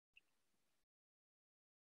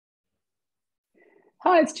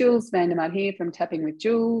Hi, it's Jules here from Tapping with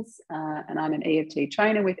Jules, and I'm an EFT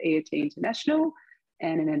trainer with EFT International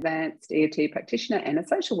and an advanced EFT practitioner and a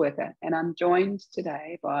social worker. And I'm joined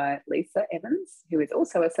today by Lisa Evans, who is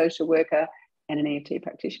also a social worker and an EFT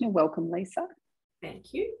practitioner. Welcome, Lisa.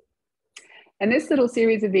 Thank you. And this little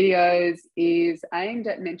series of videos is aimed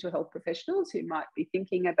at mental health professionals who might be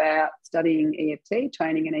thinking about studying EFT,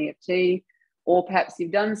 training in EFT, or perhaps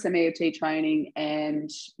you've done some EFT training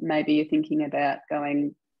and maybe you're thinking about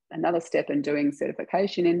going another step and doing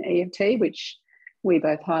certification in EFT, which we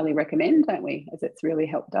both highly recommend, don't we, as it's really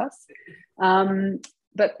helped us.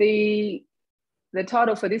 But the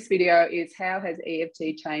title for this video is How Has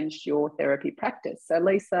EFT Changed Your Therapy Practice? So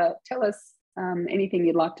Lisa, tell us anything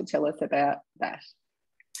you'd like to tell us about that.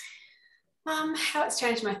 How it's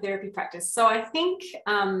changed my therapy practice. So I think,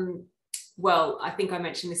 I think I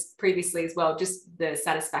mentioned this previously as well, just the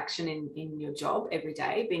satisfaction in your job every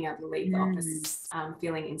day, being able to leave the office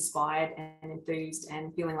feeling inspired and enthused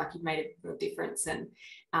and feeling like you've made a real difference, and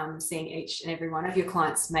seeing each and every one of your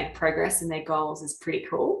clients make progress in their goals is pretty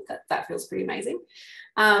cool. That feels pretty amazing.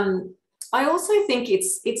 I also think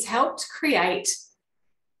it's helped create,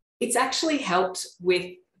 it's actually helped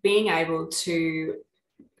with being able to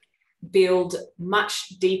build much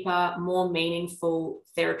deeper, more meaningful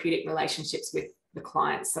therapeutic relationships with the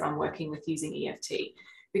clients that I'm working with using EFT,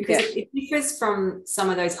 because it differs from some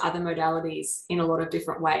of those other modalities in a lot of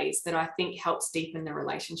different ways that I think helps deepen the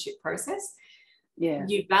relationship process. Yeah,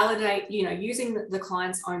 you validate, using the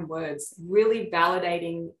client's own words, really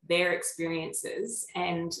validating their experiences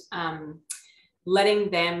and letting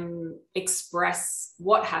them express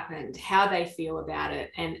what happened, how they feel about it,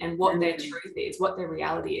 and what their truth is, what their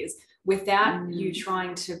reality is, without you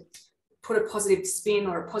trying to put a positive spin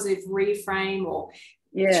or a positive reframe, or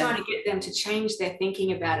trying to get them to change their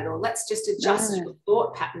thinking about it, or let's just adjust your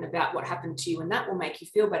thought pattern about what happened to you and that will make you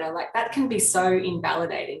feel better. Like, that can be so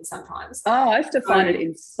invalidating sometimes. Oh, I used to find it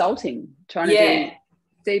insulting trying to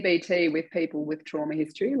do CBT with people with trauma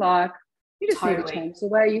history. Like, you just need to change the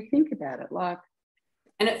way you think about it. Like,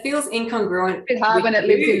 and it feels incongruent. It's hard when it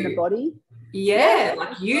lives in the body. Yeah,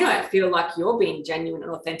 like you don't feel like you're being genuine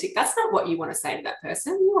and authentic. That's not what you want to say to that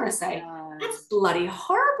person. You want to say, that's bloody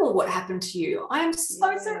horrible what happened to you. I am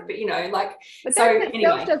so sorry, but But so that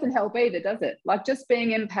anyway. Doesn't help either, does it? Like, just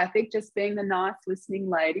being empathic, just being the nice listening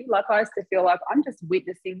lady. Like, I used to feel like I'm just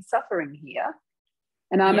witnessing suffering here.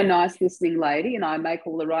 And I'm a nice listening lady and I make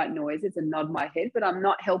all the right noises and nod my head, but I'm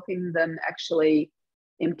not helping them actually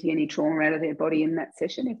empty any trauma out of their body in that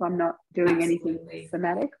session if I'm not doing anything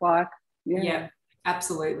somatic. Like,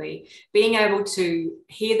 absolutely. Being able to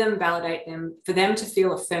hear them, validate them, for them to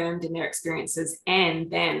feel affirmed in their experiences,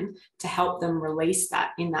 and then to help them release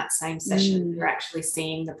that in that same session. You're actually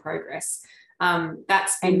seeing the progress.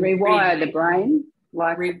 That's been and rewire the brain.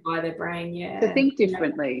 Like, rewire their brain, to think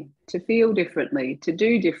differently, to feel differently, to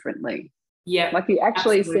do differently. Yeah. Like, you're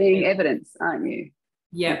actually seeing evidence, aren't you?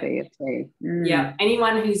 Yeah. Yeah.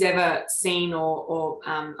 Anyone who's ever seen or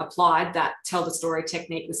applied that tell the story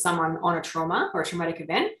technique with someone on a trauma or a traumatic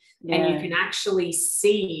event, and you can actually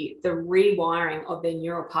see the rewiring of their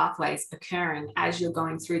neural pathways occurring as you're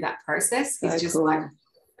going through that process, is just cool.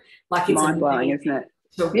 like it's mind-blowing, isn't it?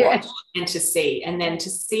 To watch and to see, and then to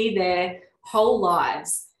see their whole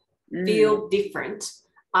lives feel different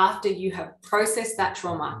after you have processed that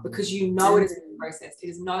trauma, because it has been processed. It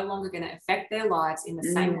is no longer going to affect their lives in the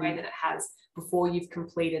same way that it has before you've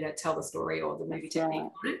completed a tell the story or the movie technique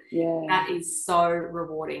on it. Yeah. That is so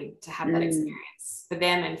rewarding to have that experience for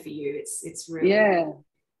them and for you. It's really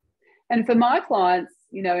And for my clients,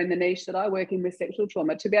 in the niche that I work in with sexual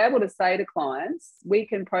trauma, to be able to say to clients, we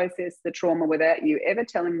can process the trauma without you ever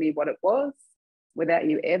telling me what it was, without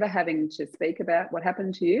you ever having to speak about what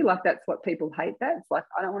happened to you. Like, that's what people hate. That it's like,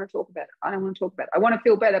 I don't want to talk about it. I don't want to talk about it. I want to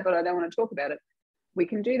feel better, but I don't want to talk about it. We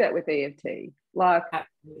can do that with EFT. Like,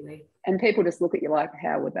 absolutely. And people just look at you like,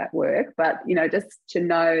 how would that work? But, just to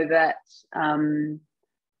know that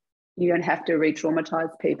you don't have to re-traumatize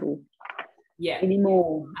people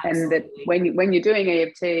anymore. Absolutely. And that when you're doing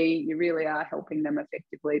EFT, you really are helping them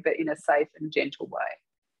effectively, but in a safe and gentle way.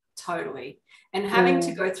 Totally. And having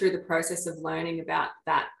to go through the process of learning about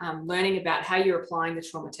that, learning about how you're applying the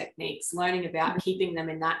trauma techniques, learning about keeping them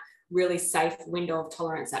in that really safe window of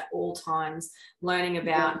tolerance at all times, learning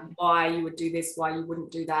about why you would do this, why you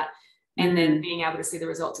wouldn't do that, and then being able to see the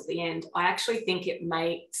results at the end. I actually think it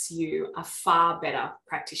makes you a far better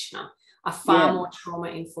practitioner, a far more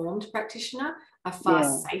trauma-informed practitioner, a far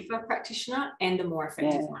safer practitioner, and a more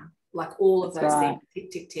effective one. Like, all of those things,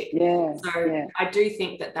 tick, tick, tick. So I do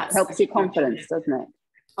think that that's helps your confidence, doesn't it?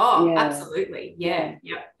 Oh, Yeah. absolutely. Yeah.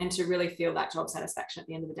 And to really feel that job satisfaction at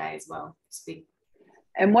the end of the day as well. It's big.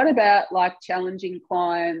 And what about like challenging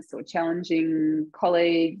clients or challenging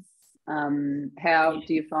colleagues? How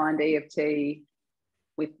do you find EFT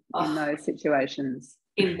in those situations?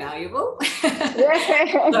 Invaluable.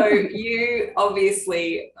 Yeah. So you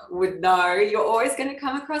obviously would know you're always going to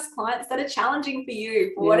come across clients that are challenging for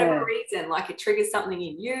you for whatever reason, like it triggers something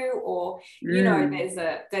in you, or you know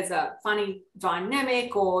there's a funny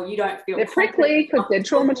dynamic, or you don't feel they're prickly because they're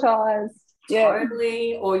traumatized.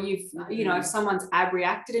 Totally. Or you've you know, if someone's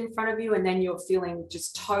ab-reacted in front of you and then you're feeling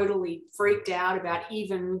just totally freaked out about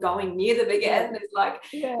even going near them again. It's like,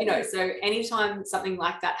 you know, so anytime something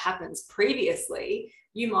like that happens previously,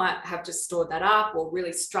 you might have just stored that up or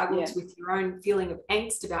really struggled with your own feeling of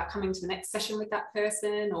angst about coming to the next session with that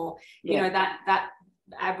person, or you know, that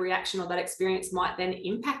ab reaction or that experience might then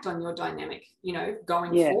impact on your dynamic, you know,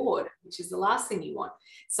 going forward, which is the last thing you want.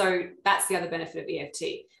 So that's the other benefit of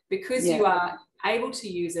EFT, because you are able to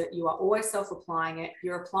use it, you are always self-applying it,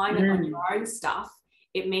 you're applying it on your own stuff.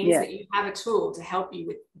 It means that you have a tool to help you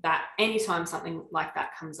with that anytime something like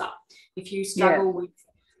that comes up. If you struggle with,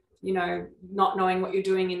 you know, not knowing what you're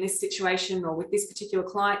doing in this situation or with this particular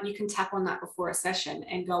client, you can tap on that before a session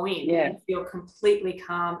and go in and feel completely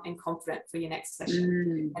calm and confident for your next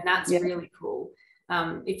session. And that's really cool.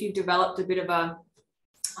 If you've developed a bit of a,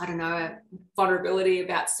 I don't know, a vulnerability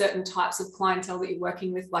about certain types of clientele that you're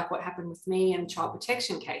working with, like what happened with me in child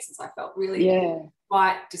protection cases, I felt really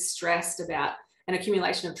quite distressed about an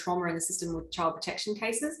accumulation of trauma in the system with child protection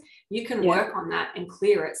cases. You can work on that and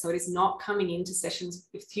clear it, so it is not coming into sessions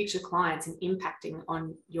with future clients and impacting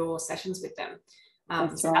on your sessions with them.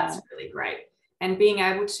 That's really great. And being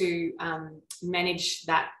able to manage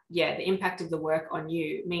that, the impact of the work on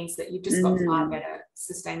you means that you've just got far better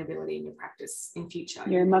sustainability in your practice in future.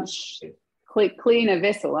 You're a much cleaner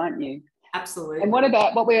vessel, aren't you? Absolutely. And what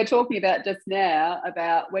about what we were talking about just now,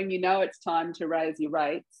 about when you know it's time to raise your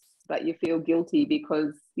rates, but you feel guilty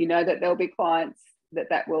because you know that there'll be clients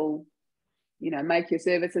that will, you know, make your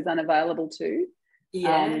services unavailable to.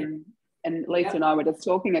 And Lisa and I were just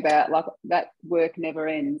talking about, like, that work never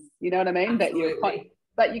ends. You know what I mean?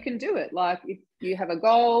 But you can do it. Like, if you have a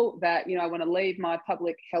goal that, you know, I want to leave my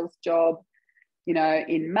public health job, you know,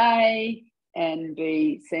 in May and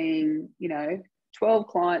be seeing, you know, 12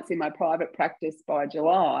 clients in my private practice by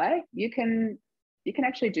July, you can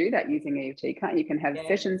actually do that using EFT, can't you? You can have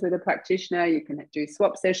sessions with a practitioner, you can do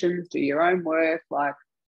swap sessions, do your own work, like,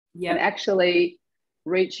 and actually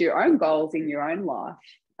reach your own goals in your own life.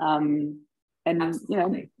 And you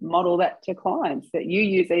know, model that to clients, that you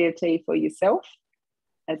use EFT for yourself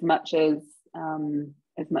as much as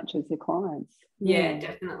your clients. Yeah,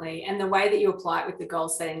 definitely. And the way that you apply it with the goal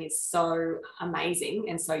setting is so amazing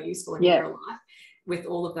and so useful in your life with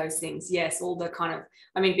all of those things. Yes, all the kind of,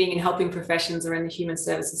 I mean, being in helping professions or in the human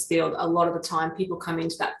services field, a lot of the time people come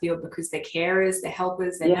into that field because they're carers, they're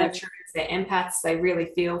helpers, they're nurturers, they're empaths, they really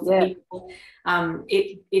feel for people.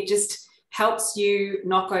 It just helps you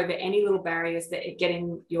knock over any little barriers that get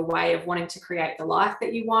in your way of wanting to create the life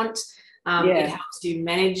that you want. It helps you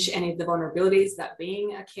manage any of the vulnerabilities that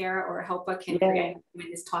being a carer or a helper can create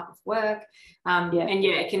in this type of work. And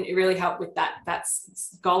it can really help with that.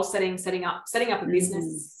 That's goal setting, setting up a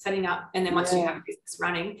business, and then once you have a business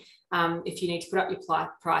running, if you need to put up your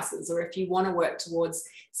prices, or if you want to work towards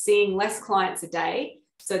seeing less clients a day,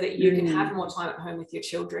 so that you can have more time at home with your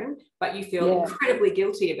children, but you feel incredibly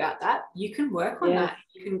guilty about that, you can work on that.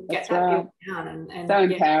 You can get that guilt down. And so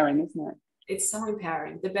empowering, isn't it? It's so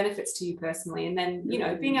empowering, the benefits to you personally. And then, you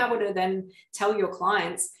know, being able to then tell your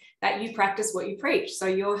clients that you practice what you preach. So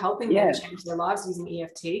you're helping them change their lives using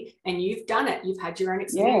EFT, and you've done it. You've had your own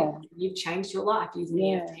experience. You've changed your life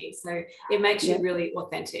using EFT. So it makes you really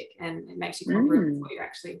authentic, and it makes you congruent with what you're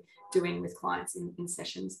actually doing with clients in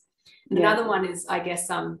sessions. And another one is, I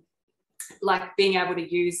guess, like being able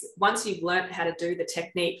to use, once you've learned how to do the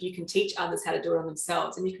technique, you can teach others how to do it on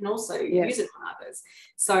themselves, and you can also use it on others.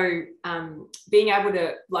 So being able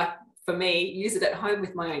to, like, for me, use it at home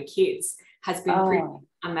with my own kids has been pretty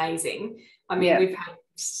amazing. I mean, we've had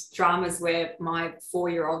dramas where my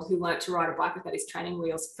 4-year-old, who learnt to ride a bike without his training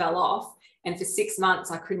wheels, fell off. And for 6 months,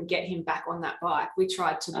 I couldn't get him back on that bike. We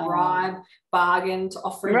tried to bribe, bargain, to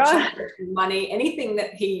offer him chocolate, money, anything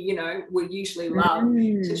that he, you know, would usually love,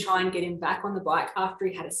 to try and get him back on the bike after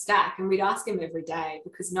he had a stack. And we'd ask him every day,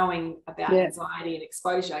 because knowing about anxiety and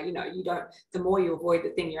exposure, you know, the more you avoid the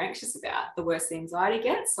thing you're anxious about, the worse the anxiety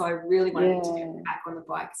gets. So I really wanted to get him back on the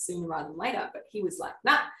bike sooner rather than later. But he was like,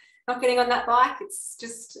 nah, not getting on that bike. It's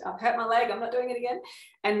just, I've hurt my leg. I'm not doing it again.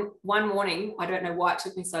 And one morning, I don't know why it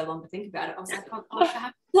took me so long to think about it. I was like, oh gosh, I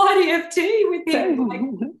have to fly EFT with him. Like,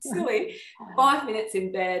 silly. 5 minutes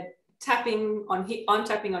in bed, tapping on him. I'm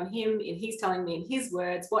tapping on him, and he's telling me in his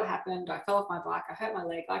words what happened. I fell off my bike. I hurt my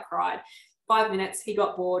leg. I cried. 5 minutes, he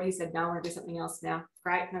got bored. He said, no, I want to do something else now.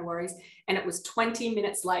 Great, no worries. And it was 20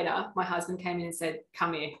 minutes later, my husband came in and said,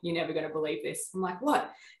 come here, you're never going to believe this. I'm like,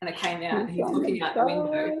 what? And I came out, and he's looking out the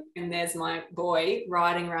window, and there's my boy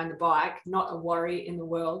riding around the bike, not a worry in the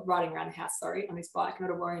world, riding around the house, sorry, on his bike,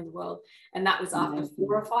 not a worry in the world. And that was after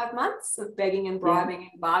 4 or 5 months of begging and bribing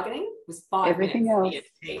and bargaining. It was 5 Everything minutes.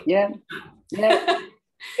 Else. Yeah.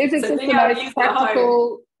 Is it so just the most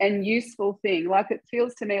practical and useful thing? Like, it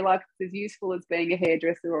feels to me like it's as useful as being a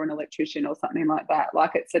hairdresser or an electrician or something like that.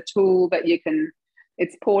 Like, it's a tool that you can,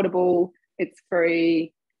 it's portable, it's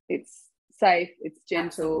free, it's safe, it's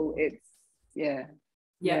gentle. Absolutely. It's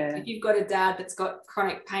If you've got a dad that's got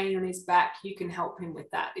chronic pain on his back, you can help him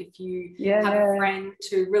with that. If you have a friend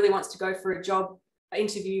who really wants to go for a job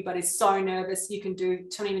interview but is so nervous, you can do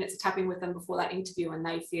 20 minutes of tapping with them before that interview, and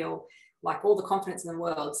they feel like all the confidence in the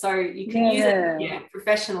world. So you can use it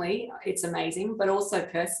professionally, it's amazing, but also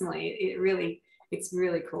personally, it's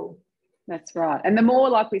really cool. That's right. And the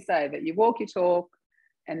more, like we say, that you walk your talk,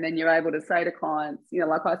 and then you're able to say to clients, you know,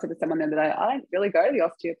 like I said to someone the other day, I don't really go to the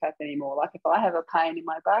osteopath anymore. Like, if I have a pain in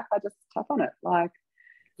my back, I just tap on it. Like,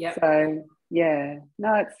 so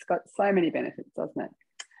it's got so many benefits, doesn't it?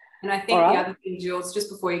 And I think the other thing, Jules,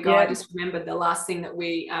 just before you go, I just remembered the last thing that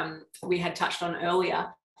we had touched on earlier.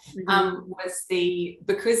 Was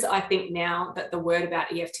because I think now that the word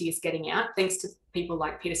about EFT is getting out, thanks to people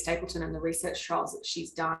like Peter Stapleton and the research trials that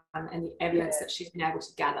she's done and the evidence that she's been able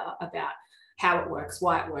to gather about how it works,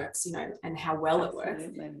 why it works, you know, and how well it works.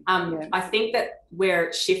 I think that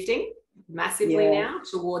we're shifting massively now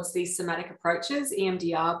towards these somatic approaches.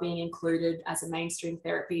 EMDR being included as a mainstream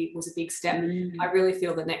therapy was a big step. I really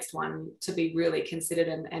feel the next one to be really considered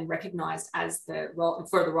and recognized as the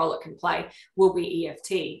role it can play will be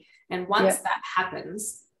EFT. And once that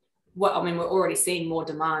happens, we're already seeing more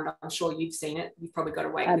demand. I'm sure you've seen it. You've probably got to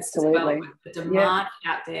wait this as well. The demand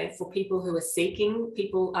out there for people who are seeking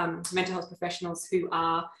mental health professionals who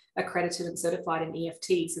are accredited and certified in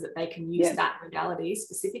EFT so that they can use that modality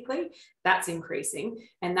specifically, that's increasing.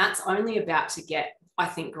 And that's only about to get, I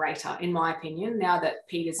think, greater, in my opinion, now that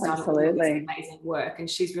Peter's done all this amazing work, and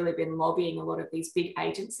she's really been lobbying a lot of these big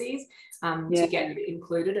agencies to get it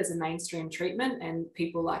included as a mainstream treatment. And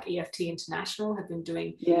people like EFT International have been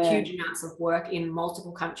doing huge amounts of work in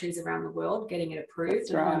multiple countries around the world, getting it approved.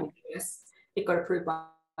 That's right. In the US, it got approved by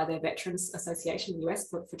their Veterans Association in the US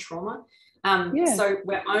for trauma. So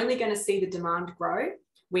we're only going to see the demand grow.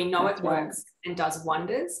 We know it works and does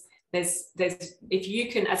wonders. There's if you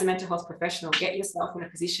can, as a mental health professional, get yourself in a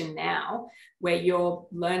position now where you're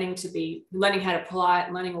learning how to apply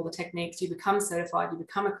it, learning all the techniques, you become certified, you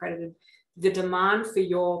become accredited, the demand for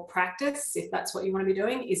your practice, if that's what you want to be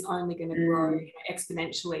doing, is only going to grow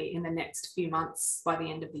exponentially in the next few months by the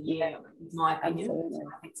end of the year, in my opinion.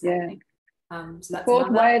 I think so. So that's fourth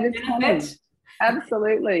wave is coming.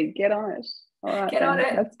 Absolutely. Get on it. All right. Get on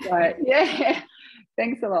it. That's great. Yeah.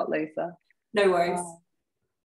 Thanks a lot, Lisa. No worries.